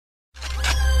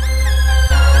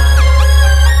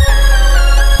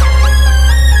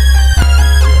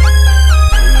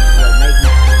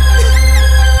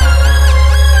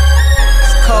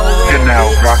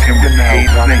They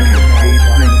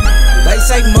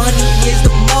say money is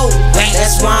the mode,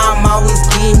 that's why I'm always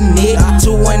getting it.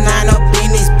 219 up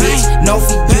in this bitch, no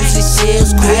for using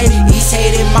shells quick. He's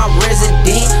hating my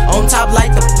resident, on top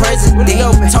like the president.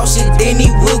 Talk shit, then he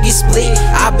will get split.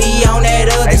 I be on that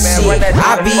other shit,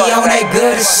 I be on that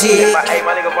good shit. Hey,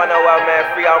 my niggas wanna know why, man.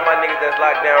 Free all my niggas that's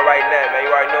locked down right now, man.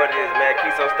 You already know what it is, man.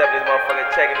 Keep so step this motherfucker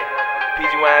checking it.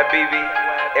 PGYMBB,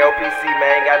 LPC,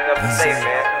 man. Ain't got enough to say,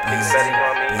 man. Niggas better, you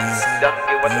know what I mean? Duck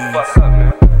get what the fuck up,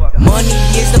 man. Money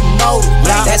is the mode,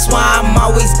 that's why I'm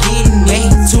always getting it.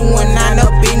 219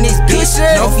 up in this bitch,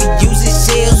 no he using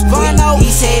shells quick.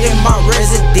 He's hating my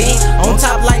resident, on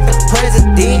top like the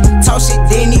president. Talk shit,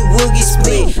 then he will get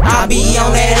split. I be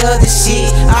on that other shit,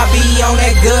 I be on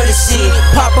that gutter shit.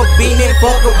 Pop a bean and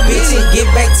fuck a bitch and get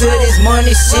back to this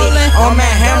money shit. On my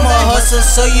hammer hustle,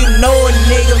 so you know a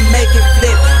nigga make it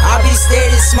flip. I be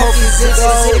steady smoking zips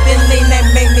and sipping lean that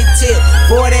make me tip.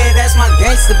 For that, that's my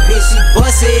gangster bitch, she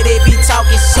busted if he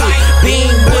talking shit.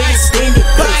 Being with extended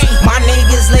clips, my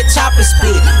niggas let chopper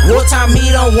spit. Wartime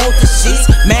he don't want the shits.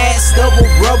 Mask double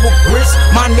rubber grips,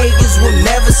 my niggas will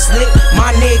never slip.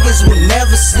 My niggas will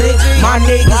never slip. My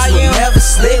niggas will never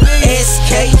slip.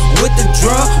 SK with the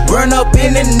drum, run up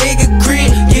in the nigga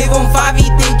crib. Give him 5, he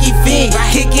think he fin.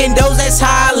 Kicking those, that's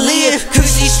how I live.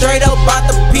 Cause he straight up out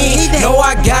the pen. Know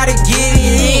I gotta get it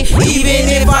in,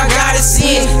 even if I gotta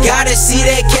sin. Gotta see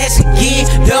that cash again.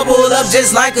 Double up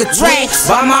just like a twin.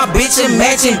 Buy my bitch a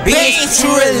matching bitch.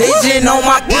 True religion on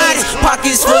my kids.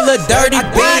 Pockets full of dirty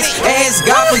bins. Ask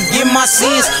God forgive my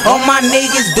sins. All my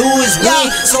niggas do is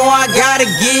win. So I gotta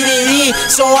get it in.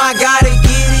 So I gotta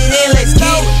get it in. Let's get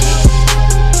it.